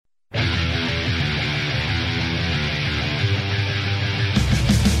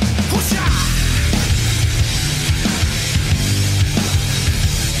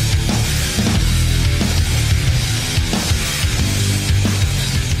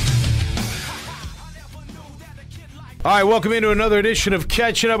All right, welcome into another edition of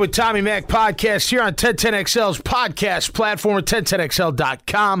Catching Up with Tommy Mac podcast here on 1010XL's podcast platform at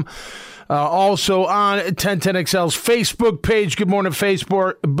 1010XL.com. Also on 1010XL's Facebook page. Good morning,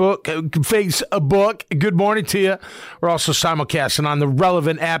 Facebook. Good morning to you. We're also simulcasting on the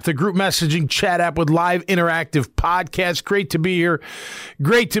Relevant app, the group messaging chat app with live interactive podcasts. Great to be here.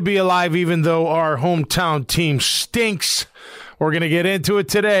 Great to be alive, even though our hometown team stinks. We're going to get into it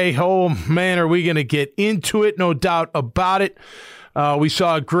today. Oh, man, are we going to get into it? No doubt about it. We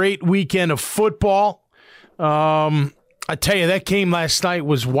saw a great weekend of football. I tell you, that game last night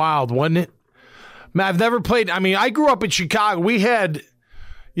was wild, wasn't it? Man, I've never played. I mean, I grew up in Chicago. We had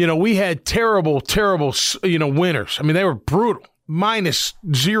terrible, winters. I mean, they were brutal.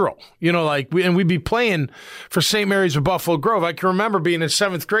 -0, and we'd be playing for St. Mary's of Buffalo Grove. I can remember being in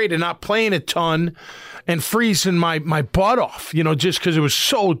 7th grade and not playing a ton and freezing my butt off, just because it was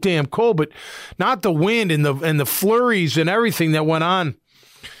so damn cold, but not the wind and the flurries and everything that went on.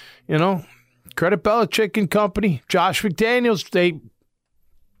 Credit Belichick and company, Josh McDaniels, they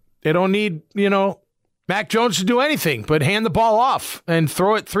don't need, Mac Jones to do anything but hand the ball off and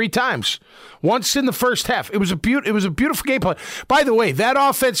throw it 3 times. Once in the first half. It was a beautiful game play. By the way, that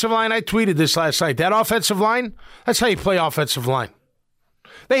offensive line, I tweeted this last night. That offensive line, that's how you play offensive line.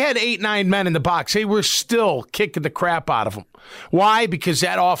 They had 8-9 men in the box. They were still kicking the crap out of them. Why? Because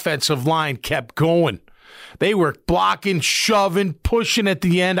that offensive line kept going. They were blocking, shoving, pushing at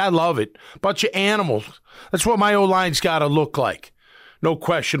the end. I love it. Bunch of animals. That's what my O-line's got to look like. No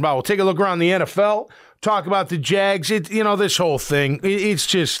question about it. We'll take a look around the NFL. Talk about the Jags. This whole thing. It's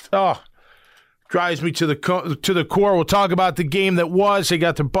just, drives me to the core. We'll talk about the game that was. They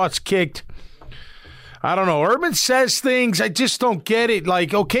got their butts kicked. I don't know. Urban says things. I just don't get it.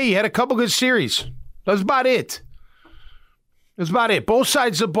 Like, okay, you had a couple good series. That's about it. Both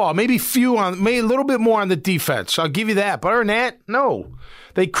sides of the ball. Maybe a little bit more on the defense. I'll give you that. But other than that, no.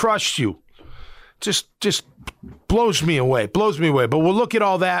 They crushed you. Just blows me away. But we'll look at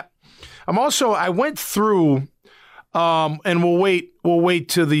all that. I went through, and we'll wait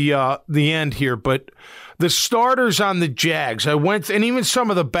to the end here, but the starters on the Jags, and even some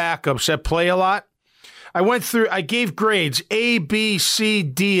of the backups that play a lot, I gave grades A, B, C,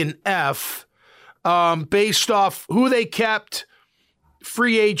 D, and F, based off who they kept,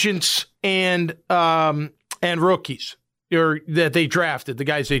 free agents, and rookies. That they drafted, the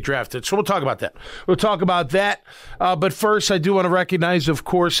guys they drafted. So we'll talk about that. But first, I do want to recognize, of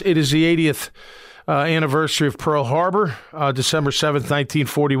course, it is the 80th anniversary of Pearl Harbor, December 7th,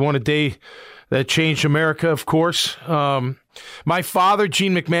 1941, a day that changed America, of course. My father,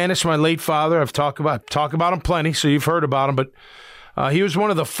 Gene McManus, my late father, I've talked about him plenty, so you've heard about him, but he was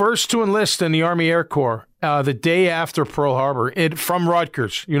one of the first to enlist in the Army Air Corps the day after Pearl Harbor from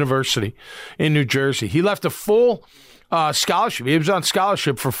Rutgers University in New Jersey. He left a full scholarship. He was on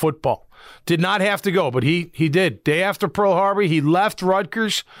scholarship for football. Did not have to go, but he did. Day after Pearl Harbor, he left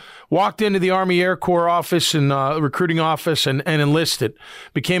Rutgers, walked into the Army Air Corps office and recruiting office and enlisted.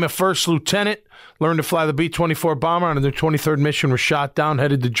 Became a first lieutenant, learned to fly the B-24 bomber on their 23rd mission, was shot down,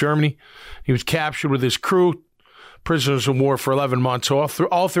 headed to Germany. He was captured with his crew, prisoners of war for 11 months, all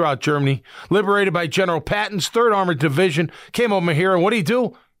throughout Germany. Liberated by General Patton's 3rd Armored Division, came over here, and what did he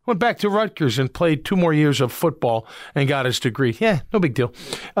do? Went back to Rutgers and played 2 more years of football and got his degree. Yeah, no big deal.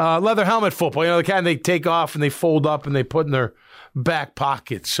 Leather helmet football, the kind they take off and they fold up and they put in their back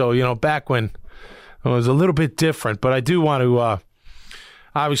pockets. So, back when it was a little bit different. But I do want to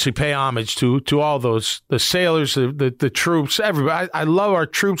obviously pay homage to all those, the sailors, the troops, everybody. I love our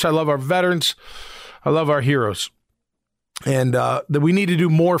troops. I love our veterans. I love our heroes. And that we need to do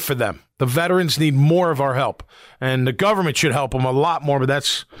more for them. The veterans need more of our help. And the government should help them a lot more, but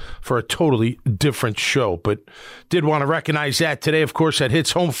that's for a totally different show. But did want to recognize that today. Of course, that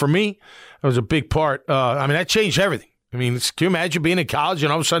hits home for me. That was a big part. That changed everything. Can you imagine being in college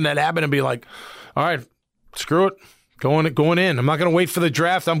and all of a sudden that happened and be like, all right, screw it, going in. I'm not going to wait for the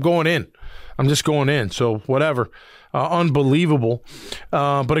draft. I'm going in. I'm just going in. So whatever. Unbelievable.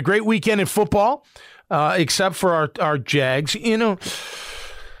 But a great weekend in football, except for our Jags.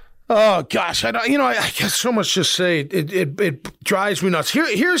 Oh, gosh, I got so much to say. It drives me nuts.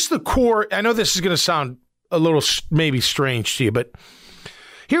 Here's the core. I know this is going to sound a little maybe strange to you, but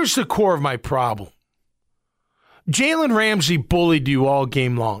here's the core of my problem. Jalen Ramsey bullied you all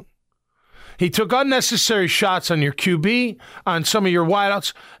game long. He took unnecessary shots on your QB, on some of your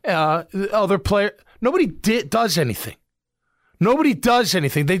wideouts, other players. Nobody does anything.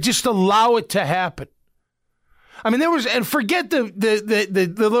 They just allow it to happen. I mean, there was, and forget the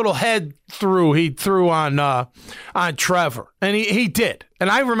little head he threw on Trevor, and he did. And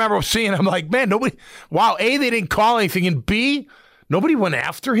I remember seeing him like, man, nobody. Wow, A, they didn't call anything, and B, nobody went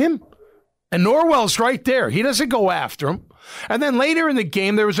after him. And Norwell's right there. He doesn't go after him. And then later in the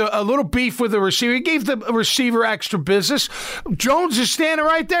game, there was a little beef with the receiver. He gave the receiver extra business. Jones is standing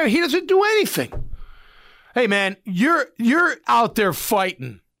right there. He doesn't do anything. Hey, man, you're out there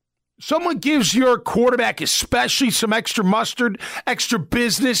fighting. Someone gives your quarterback especially some extra mustard, extra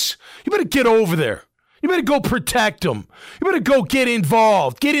business. You better get over there. You better go protect him. You better go get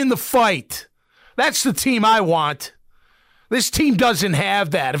involved. Get in the fight. That's the team I want. This team doesn't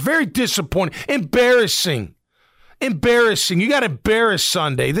have that. Very disappointing. Embarrassing. You got embarrassed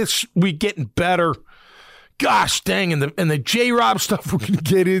Sunday. This week getting better. Gosh dang, and the J-Rob stuff we're going to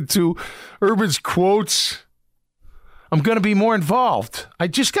get into. Urban's quotes. I'm going to be more involved. I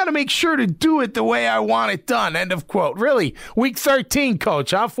just got to make sure to do it the way I want it done. End of quote. Really? Week 13,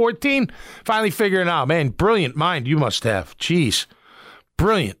 coach. Huh? 14? Finally figuring out. Man, brilliant mind you must have. Jeez.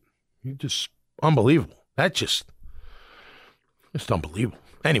 Brilliant. You're just unbelievable. That's just unbelievable.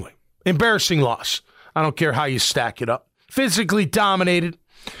 Anyway, embarrassing loss. I don't care how you stack it up. Physically dominated.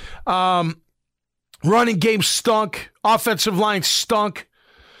 Running game stunk. Offensive line stunk.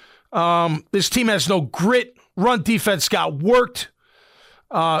 This team has no grit. Run defense got worked.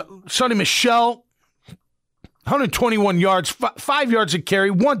 Sonny Michel, 121 yards, 5 yards a carry,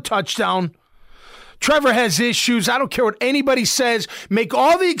 1 touchdown. Trevor has issues. I don't care what anybody says. Make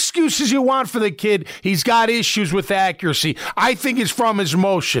all the excuses you want for the kid. He's got issues with accuracy. I think it's from his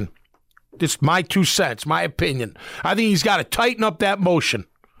motion. Just my 2 cents, my opinion. I think he's got to tighten up that motion.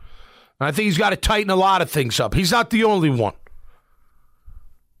 I think he's got to tighten a lot of things up. He's not the only one.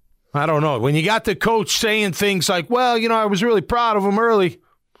 I don't know. When you got the coach saying things like, well, I was really proud of him early.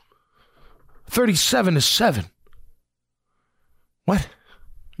 37-7. What?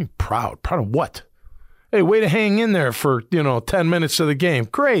 You're proud? Proud of what? Hey, way to hang in there for, 10 minutes of the game.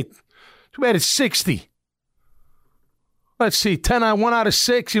 Great. Too bad it's 60. Let's see, 1 out of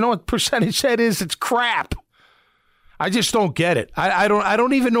 6. You know what percentage that is? It's crap. I just don't get it. I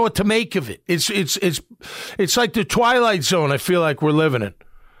don't even know what to make of it. It's like the Twilight Zone I feel like we're living in.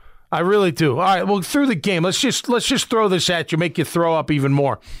 I really do. All right, well, through the game, let's just throw this at you, make you throw up even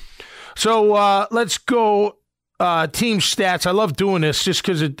more. So let's go team stats. I love doing this just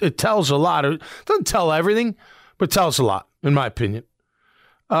because it tells a lot. It doesn't tell everything, but tells a lot, in my opinion.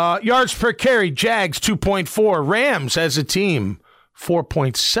 Yards per carry, Jags 2.4. Rams as a team,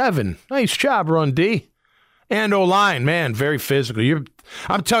 4.7. Nice job, Run D. And O-line, man, very physical.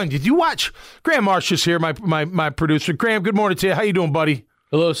 I'm telling you, did you watch? Graham Marsh is here, my producer. Graham, good morning to you. How you doing, buddy?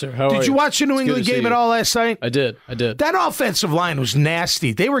 Hello, sir. How are you? Did you watch the New England game at all last night? I did. That offensive line was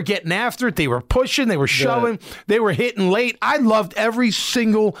nasty. They were getting after it. They were pushing. They were shoving. They were hitting late. I loved every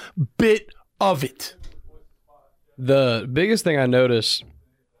single bit of it. The biggest thing I noticed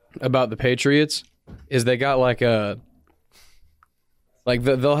about the Patriots is they got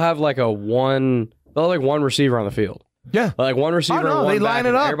they'll have one receiver on the field. Yeah. Like one receiver and one they back, line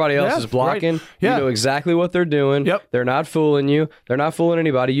it up. Everybody else is blocking. Right. Yeah. You know exactly what they're doing. Yep. They're not fooling you. They're not fooling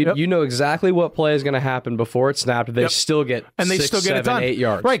anybody. You know exactly what play is going to happen before it's snapped. They still get 6, 7, 8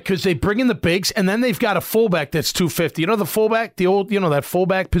 yards. Right, because they bring in the bigs, and then they've got a fullback that's 250. You know the fullback, the old, that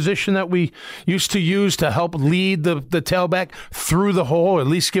fullback position that we used to use to help lead the tailback through the hole, or at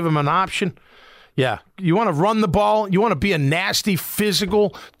least give him an option? Yeah. You want to run the ball? You want to be a nasty,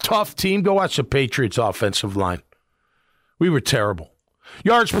 physical, tough team? Go watch the Patriots offensive line. We were terrible.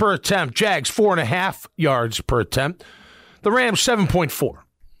 Yards per attempt. Jags, 4.5 yards per attempt. The Rams, 7.4.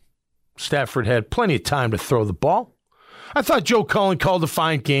 Stafford had plenty of time to throw the ball. I thought Joe Cullen called a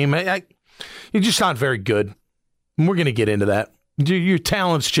fine game. You're just not very good. And we're going to get into that. Your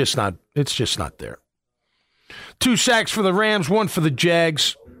talent's just not there. 2 sacks for the Rams, 1 for the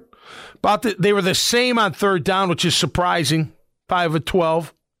Jags. They were the same on third down, which is surprising. 5 of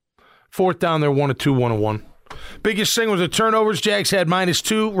 12. Fourth down, they're 1 of 2, 1 of 1. Biggest thing was the turnovers. Jags had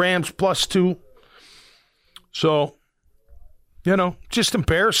 -2, Rams +2. So, just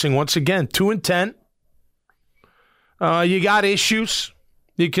embarrassing once again. 2-10. You got issues.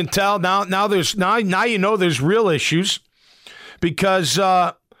 You can tell now. Now there's real issues because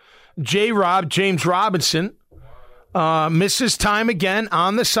James Robinson misses time again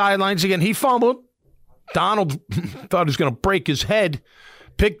on the sidelines again. He fumbled. Donald thought he was going to break his head.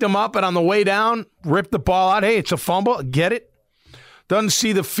 Picked him up, and on the way down, ripped the ball out. Hey, it's a fumble. Get it. Doesn't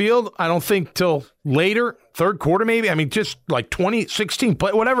see the field, I don't think, till later, third quarter maybe. I mean, just like 20, 16,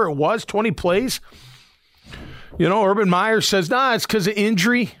 whatever it was, 20 plays. Urban Meyer says, it's because of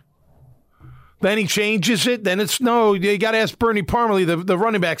injury. Then he changes it. Then it's, no, you got to ask Bernie Parmalee, the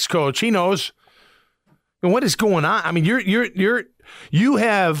running backs coach. He knows. And what is going on? I mean, you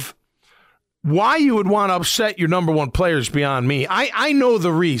have, why you would want to upset your number one player is beyond me. I know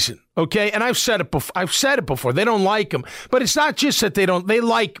the reason, okay? And I've said it before. They don't like him. But it's not just that they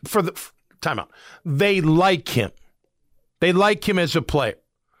like, timeout. They like him. They like him as a player.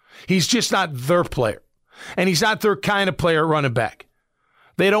 He's just not their player. And he's not their kind of player running back.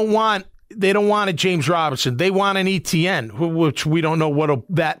 They don't want a James Robinson. They want an ETN, which we don't know what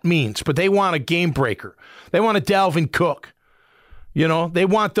that means. But they want a game breaker. They want a Dalvin Cook. You know, they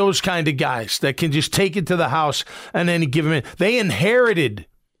want those kind of guys that can just take it to the house and then give him in. They inherited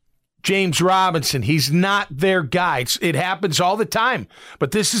James Robinson. He's not their guy. It happens all the time.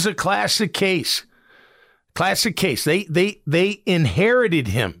 But this is a classic case. Classic case. They inherited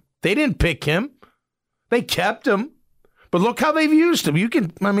him. They didn't pick him. They kept him. But look how they've used him.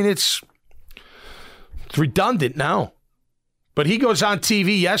 It's redundant now. But he goes on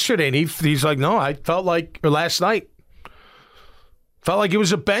TV yesterday and he's like, no, I felt like, or last night, felt like it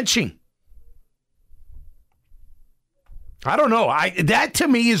was a benching. I don't know. That to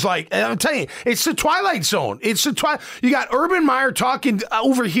me is like, I'm telling you, it's the Twilight Zone. You got Urban Meyer talking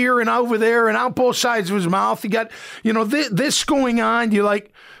over here and over there and out both sides of his mouth. You got, this going on. You're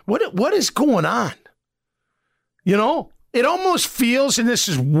like, what is going on? It almost feels, and this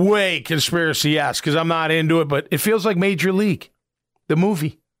is way conspiracy-esque because I'm not into it, but it feels like Major League, the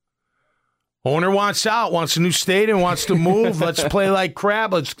movie. Owner wants out, wants a new stadium, wants to move. Let's play like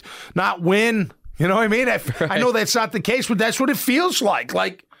crap. Let's not win. You know what I mean? I know that's not the case, but that's what it feels like.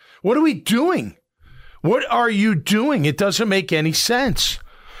 Like, what are we doing? What are you doing? It doesn't make any sense.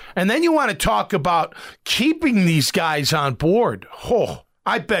 And then you want to talk about keeping these guys on board. Oh,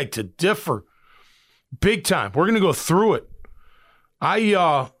 I beg to differ. Big time. We're going to go through it. I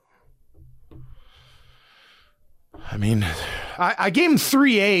gave him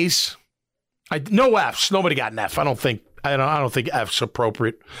 3 A's. No F's. Nobody got an F. I don't think F's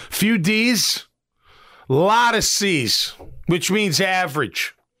appropriate. Few D's, a lot of C's, which means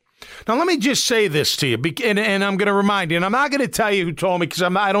average. Now let me just say this to you, and I'm going to remind you, and I'm not going to tell you who told me because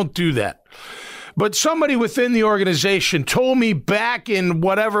I don't do that. But somebody within the organization told me back in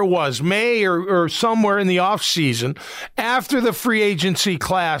whatever it was, May or somewhere in the off season, after the free agency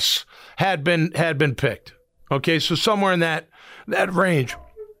class had been picked. Okay, so somewhere in that range.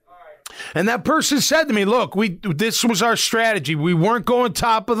 And that person said to me, look, this was our strategy. We weren't going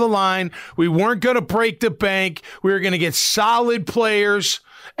top of the line. We weren't going to break the bank. We were going to get solid players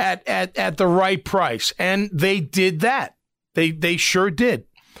at the right price. And they did that. They sure did.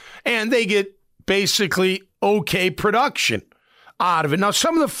 And they get basically okay production out of it. Now,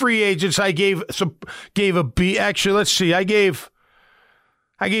 some of the free agents I gave a B. Actually, let's see. I gave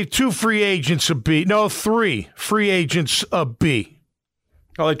 2 free agents a B. No, 3 free agents a B.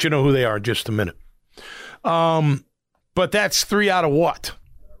 I'll let you know who they are in just a minute. But that's 3 out of what?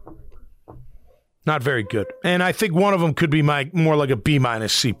 Not very good. And I think one of them could be more like a B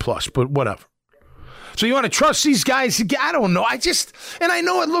minus C plus, but whatever. So you want to trust these guys? I don't know. And I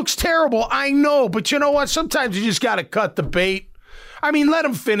know it looks terrible. I know, but you know what? Sometimes you just got to cut the bait. I mean, let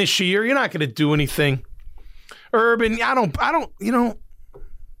them finish a year. You're not going to do anything. Urban,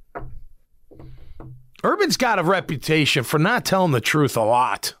 Urban's got a reputation for not telling the truth a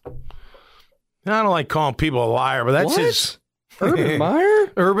lot. I don't like calling people a liar, but that's his. Urban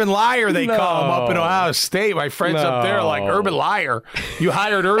Meyer? Urban Liar, they call him up in Ohio State. My friends up there are like, Urban Liar. You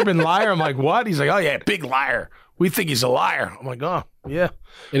hired Urban Liar? I'm like, what? He's like, oh, yeah, big liar. We think he's a liar. I'm like, oh, yeah.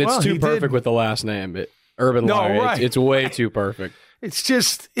 And it's too perfect with the last name. Urban Liar. Right. It's way too perfect. It's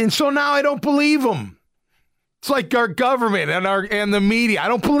just, and so now I don't believe him. It's like our government and the media. I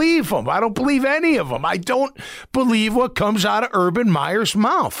don't believe them. I don't believe any of them. I don't believe what comes out of Urban Meyer's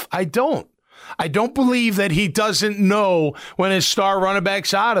mouth. I don't believe that he doesn't know when his star running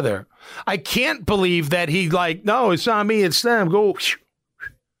back's out of there. I can't believe that he no, it's not me, it's them. Go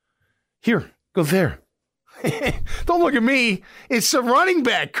here, go there. Don't look at me. It's the running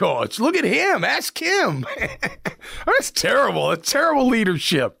back coach. Look at him. Ask him. That's terrible. That's terrible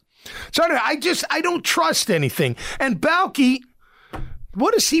leadership. So I don't trust anything. And Balke,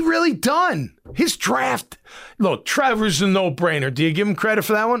 what has he really done? His draft. Look, Trevor's a no-brainer. Do you give him credit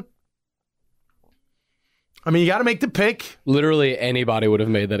for that one? I mean, you got to make the pick. Literally anybody would have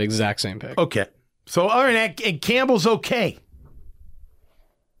made that exact same pick. Okay. So, all right, and Campbell's okay.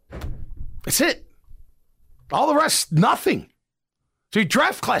 That's it. All the rest, nothing. So your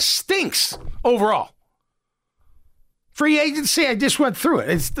draft class stinks overall. Free agency, I just went through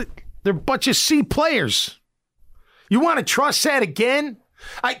it. They're a bunch of C players. You want to trust that again?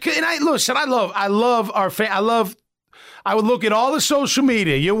 Listen. I love our fan. I would look at all the social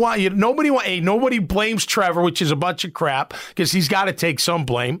media. Nobody blames Trevor, which is a bunch of crap because he's got to take some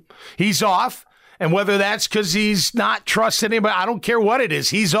blame. He's off. And whether that's because he's not trusting anybody, I don't care what it is.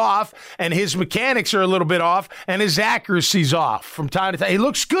 He's off, and his mechanics are a little bit off, and his accuracy's off from time to time. He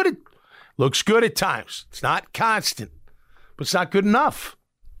looks good at times. It's not constant, but it's not good enough.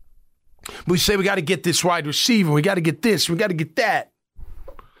 We say we got to get this wide receiver. We got to get this. We got to get that.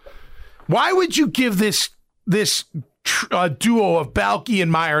 Why would you give this duo of Balky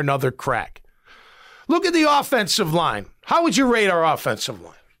and Meyer another crack? Look at the offensive line. How would you rate our offensive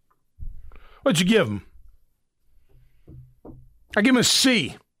line? What'd you give him? I give him a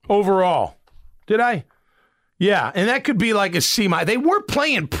C overall. Did I? Yeah, and that could be like a C. They were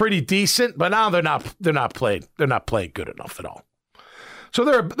playing pretty decent, but now they're not playing good enough at all. So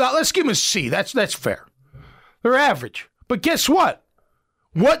let's give them a C. That's fair. They're average. But guess what?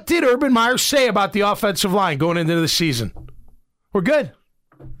 What did Urban Meyer say about the offensive line going into the season? We're good.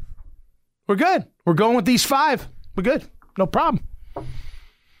 We're good. We're going with these 5. We're good. No problem.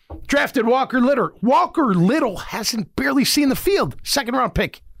 Drafted Walker Little. Walker Little hasn't barely seen the field. 2nd-round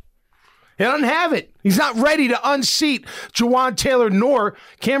pick. He doesn't have it. He's not ready to unseat Jawan Taylor nor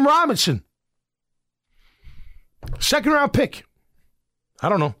Cam Robinson. 2nd-round pick. I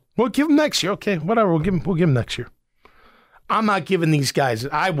don't know. We'll give him next year. Okay, whatever. We'll give him next year. I'm not giving these guys.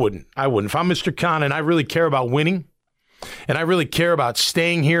 I wouldn't. If I'm Mr. Khan and I really care about winning, and I really care about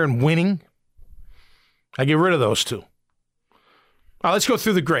staying here and winning, I get rid of those 2. All right, let's go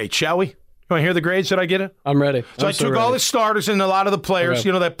through the grades, shall we? You want to hear the grades that I get it? I'm ready. So I took all the starters and a lot of the players,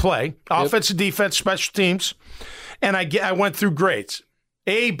 that play, offense and defense, special teams, and I went through grades.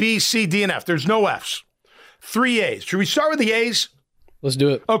 A, B, C, D, and F. There's no Fs. 3 A's. Should we start with the A's? Let's do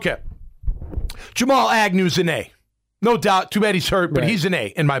it. Okay. Jamal Agnew's an A. No doubt. Too bad he's hurt, but he's an A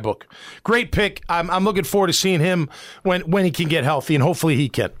in my book. Great pick. I'm looking forward to seeing him when he can get healthy, and hopefully he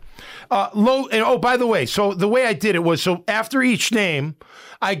can. By the way, so the way I did it was, so after each name,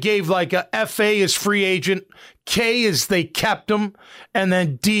 I gave like a FA is free agent, K is they kept him, and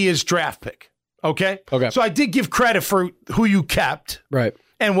then D is draft pick. Okay? So I did give credit for who you kept. Right.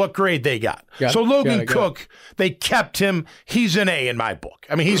 And what grade they got. So Logan Cook, they kept him. He's an A in my book.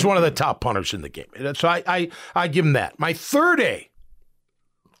 I mean, he's one of the top punters in the game. So I give him that. My 3rd A.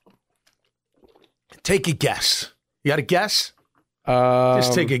 Take a guess. You got a guess?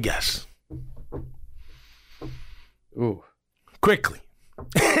 Just take a guess. Ooh. Quickly.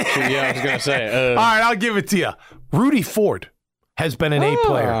 Yeah, I was going to say. All right, I'll give it to you. Rudy Ford has been an A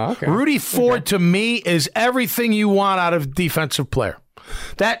player. Okay. Rudy Ford, to me, is everything you want out of a defensive player.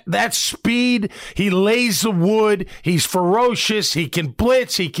 That speed, he lays the wood, he's ferocious, he can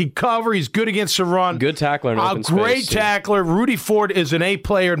blitz, he can cover, he's good against the run. Good tackler in open space. Great tackler. Rudy Ford is an A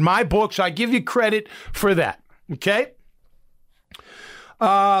player in my books. I give you credit for that. Okay?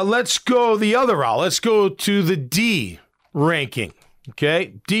 Let's go the other route. Let's go to the D ranking.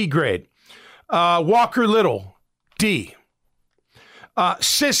 Okay? D grade. Walker Little, D.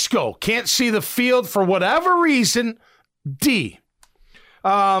 Cisco, can't see the field for whatever reason, D.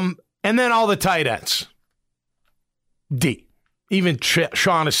 And then all the tight ends, D. Even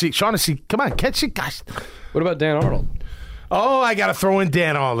Shaughnessy. Shaughnessy, come on, catch it, guys. What about Dan Arnold? Oh, I got to throw in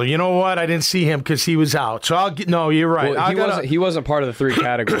Dan Arnold. You know what? I didn't see him because he was out. So no, you're right. Well, he wasn't part of the 3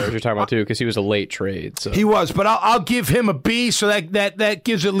 categories you're talking about too, because he was a late trade. So. He was, but I'll give him a B, so that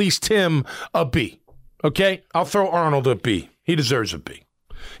gives at least Tim a B. Okay, I'll throw Arnold a B. He deserves a B.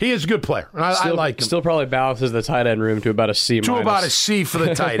 He is a good player. I like him. Still probably balances the tight end room to about a C minus. To about a C for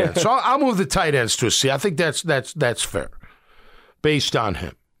the tight end. So I'll move the tight ends to a C. I think that's fair, based on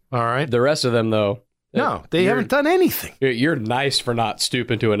him. All right. The rest of them, though. No, they haven't done anything. You're nice for not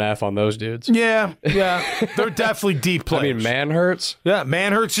stooping to an F on those dudes. Yeah. They're definitely D players. I mean, Manhurts? Yeah,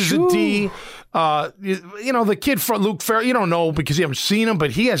 Manhurts is a D. The kid from Luke Farrell, you don't know because you haven't seen him,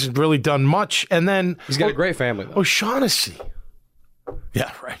 but he hasn't really done much. And then he's got a great family, though. O'Shaughnessy.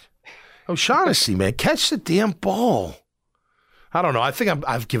 Yeah, right. O'Shaughnessy, man, catch the damn ball. I don't know. I think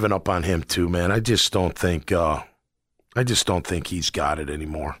I've given up on him too, man. I just don't think he's got it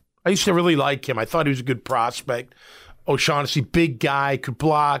anymore. I used to really like him. I thought he was a good prospect. O'Shaughnessy, big guy, could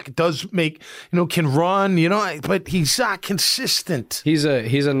block, does make, can run, but he's not consistent. He's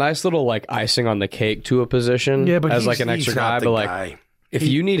a nice little like icing on the cake to a position, yeah, but as like an extra guy, but like guy. If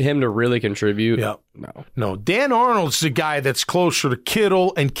you need him to really contribute, no. Dan Arnold's the guy that's closer to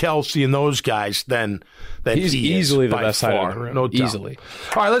Kittle and Kelsey and those guys than he's easily the best tight end. No doubt. Easily.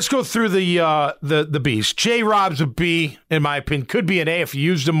 All right, let's go through the Bs. J. Rob's a B, in my opinion. Could be an A if you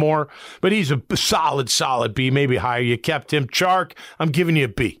used him more, but he's a solid B, maybe higher. You kept him. Chark, I'm giving you a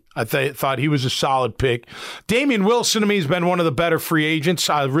B. I thought he was a solid pick. Damian Wilson, to me, has been one of the better free agents.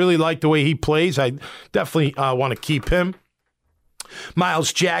 I really like the way he plays. I definitely want to keep him.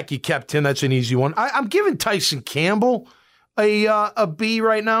 Miles Jack, you kept him. That's an easy one. I'm giving Tyson Campbell a B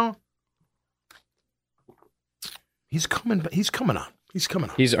right now. He's coming on.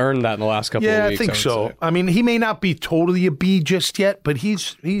 He's earned that in the last couple of weeks. Yeah, I think so. I mean, he may not be totally a B just yet, but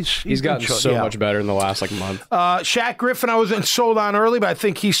he's gotten so much better in the last month. Shaq Griffin, I wasn't sold on early, but I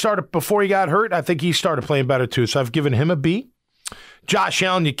think he started before he got hurt. I think he started playing better too, so I've given him a B. Josh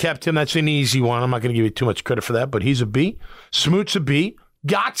Allen, you kept him. That's an easy one. I'm not going to give you too much credit for that, but he's a B. Smoot's a B.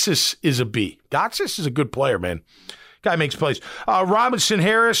 Gotsis is a B. Gotsis is a good player, man. Guy makes plays. Robinson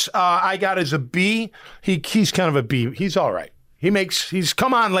Harris, I got as a B. He's kind of a B. He's all right. He's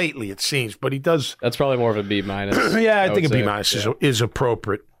come on lately, it seems, but he does. That's probably more of a B minus. Yeah, I think a B minus is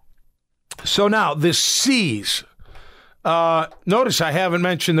appropriate. So now the C's. Notice I haven't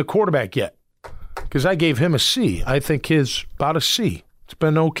mentioned the quarterback yet because I gave him a C. I think his about a C. It's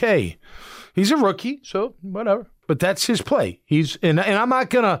been okay. He's a rookie, so whatever. But that's his play. And I'm not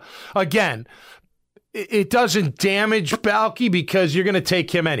gonna again. It doesn't damage Balky because you're going to take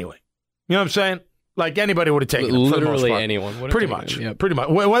him anyway. You know what I'm saying? Like anybody would have taken him. Literally anyone would have taken him. Yep. Pretty much.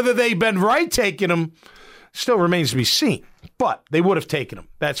 Whether they've been right taking him still remains to be seen. But they would have taken him.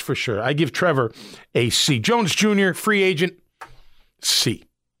 That's for sure. I give Trevor a C. Jones Jr., free agent, C.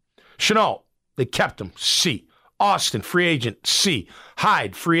 Chenault, they kept him, C. Austin, free agent, C.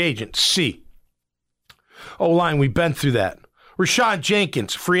 Hyde, free agent, C. O-line, we've been through that. Rashad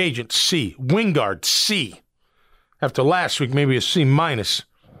Jenkins, free agent, C. Wingard, C. After last week, maybe a C minus.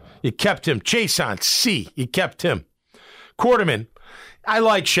 You kept him. Chason, C. You kept him. Quarterman, I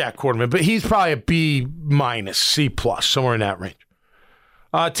like Shaq Quarterman, but he's probably a B minus, C plus, somewhere in that range.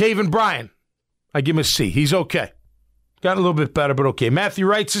 Taven Bryan, I give him a C. He's okay. Got a little bit better, but okay. Matthew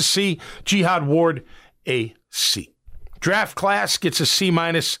Wright's a C. Jihad Ward, a C. Draft class gets a C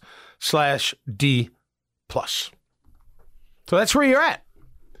minus / D plus. So that's where you're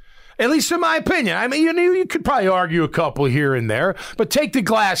at least in my opinion. I mean, you could probably argue a couple here and there, but take the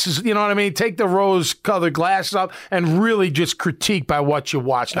glasses, you know what I mean? Take the rose-colored glasses off and really just critique by what you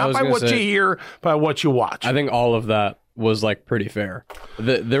watch. Not by what you hear, by what you watch. I think all of that was pretty fair.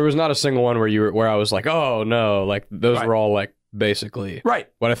 There was not a single one where I was like, oh no, those were all basically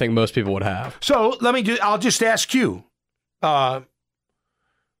what I think most people would have. So I'll just ask you. I'll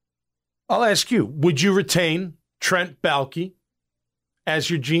ask you, would you retain Trent Baalke as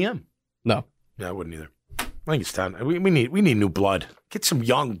your GM? No. Yeah, I wouldn't either. I think it's time. We need new blood. Get some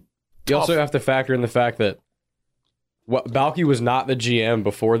young. You also have to factor in the fact that Baalke was not the GM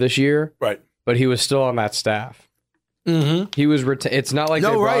before this year, right? But he was still on that staff. Mm-hmm. He was it's not like they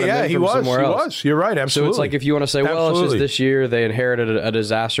brought him in from somewhere else. He was. You're right. Absolutely. So it's if you want to say, well, it's just this year they inherited a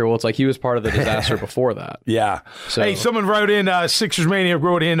disaster. Well, it's he was part of the disaster before that. Yeah. So, hey, someone wrote in, Sixers Mania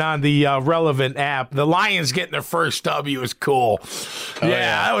wrote in on the Relevant app. The Lions getting their first W is cool. Oh,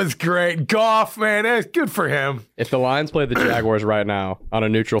 yeah, that was great. Goff, man, that's good for him. If the Lions play the Jaguars right now on a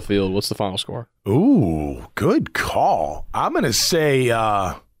neutral field, what's the final score? Ooh, good call. I'm going to say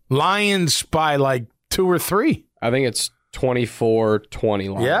Lions by 2 or 3. I think it's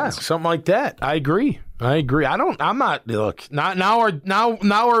 24-20 Lions. Yeah, something like that. I agree. I'm not. Look, now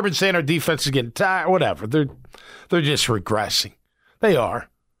Urban's saying our defense is getting tired. Whatever. They're just regressing. They are.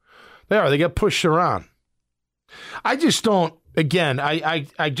 They get pushed around. I just don't. Again, I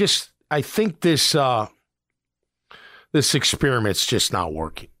think this experiment's just not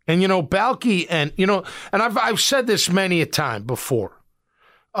working. And Baalke, and I've said this many a time before.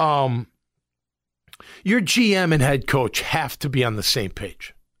 Your GM and head coach have to be on the same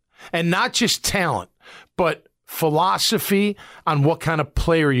page. And not just talent, but philosophy on what kind of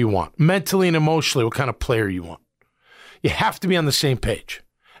player you want. Mentally and emotionally, what kind of player you want. You have to be on the same page.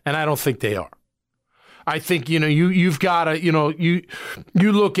 And I don't think they are. I think, you've got to, you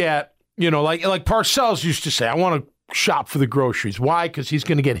look at, like Parcells used to say, I want to shop for the groceries. Why? Because he's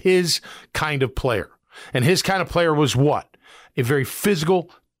going to get his kind of player. And his kind of player was what? A very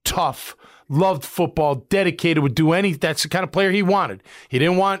physical, tough, loved football, dedicated, would do anything. That's the kind of player he wanted. He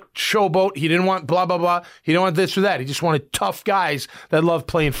didn't want showboat. He didn't want blah, blah, blah. He didn't want this or that. He just wanted tough guys that love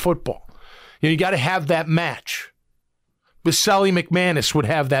playing football. You got to have that match. Vasily McManus would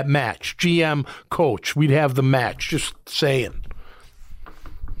have that match. GM, coach, we'd have the match. Just saying.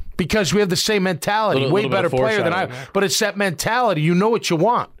 because we have the same mentality. Way better player than I. But it's that mentality. You know what you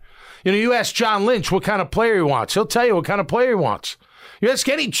want. You ask John Lynch what kind of player he wants. He'll tell you what kind of player he wants. You ask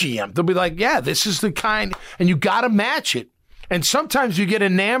any GM, they'll be like, yeah, this is the kind, and you got to match it. And sometimes you get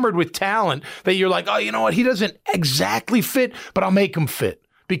enamored with talent that you're like, oh, you know what? He doesn't exactly fit, but I'll make him fit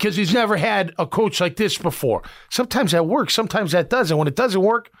because he's never had a coach like this before. Sometimes that works. Sometimes that doesn't. When it doesn't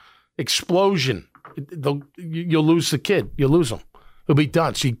work, explosion. You'll lose the kid. You'll lose him. He'll be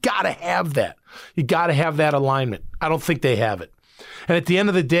done. So you got to have that. You got to have that alignment. I don't think they have it. And at the end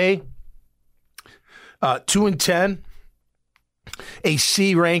of the day, 2-10, a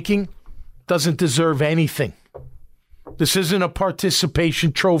C ranking doesn't deserve anything. This isn't a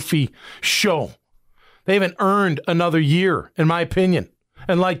participation trophy show. They haven't earned another year, in my opinion.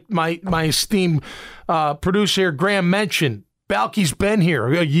 And like my esteemed producer here, Graham mentioned, Balky's been here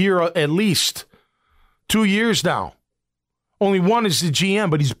a year at least. 2 years now. Only one is the GM,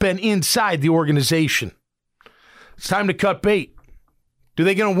 but he's been inside the organization. It's time to cut bait. Do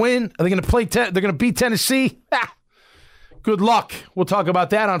they going to win? Are they going to play? They're going to beat Tennessee? Good luck. We'll talk about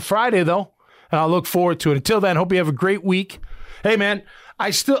that on Friday, though, and I'll look forward to it. Until then, hope you have a great week. Hey, man,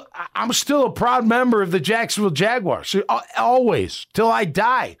 I'm still a proud member of the Jacksonville Jaguars. Always, till I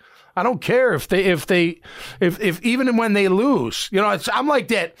die. I don't care if even when they lose. I'm like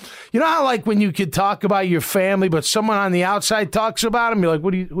that. You know how like when you could talk about your family, but someone on the outside talks about them, you're like,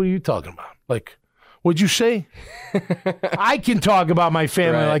 what are you talking about? Like, what'd you say? I can talk about my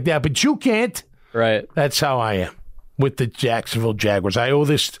family like that, but you can't. Right. That's how I am with the Jacksonville Jaguars. I owe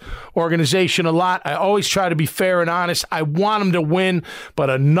this organization a lot. I always try to be fair and honest. I want them to win,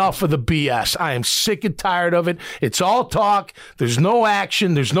 but enough of the BS. I am sick and tired of it. It's all talk. There's no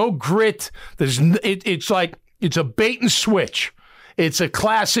action. There's no grit. It's a bait and switch. It's a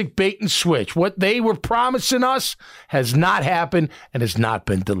classic bait and switch. What they were promising us has not happened and has not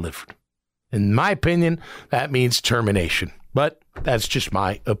been delivered. In my opinion, that means termination. But that's just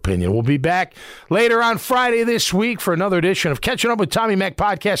my opinion. We'll be back later on Friday this week for another edition of Catching Up with Tommy Mac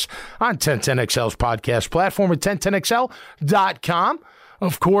podcast on 1010XL's podcast platform at 1010XL.com.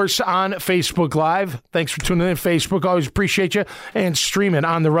 Of course, on Facebook Live. Thanks for tuning in, Facebook. Always appreciate you. And streaming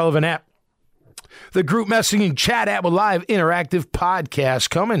on the relevant app. The group messaging chat app with live interactive podcasts.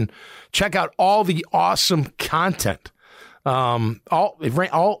 Come and check out all the awesome content. All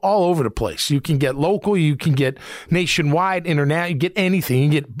over the place. You can get local, you can get nationwide, internet, you get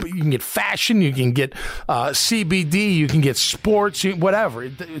anything. You can get fashion, you can get CBD, you can get sports, whatever.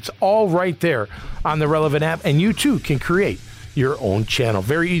 It's all right there on the relevant app, and you too can create your own channel.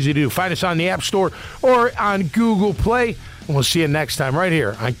 Very easy to do. Find us on the App Store or on Google Play, and we'll see you next time right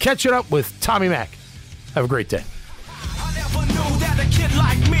here on Catching Up with Tommy Mac. Have a great day. I never knew that a kid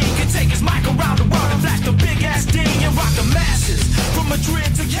like me could take his mic around the world and flash the big ass D and rock the masses from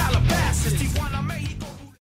Madrid to Calabasas.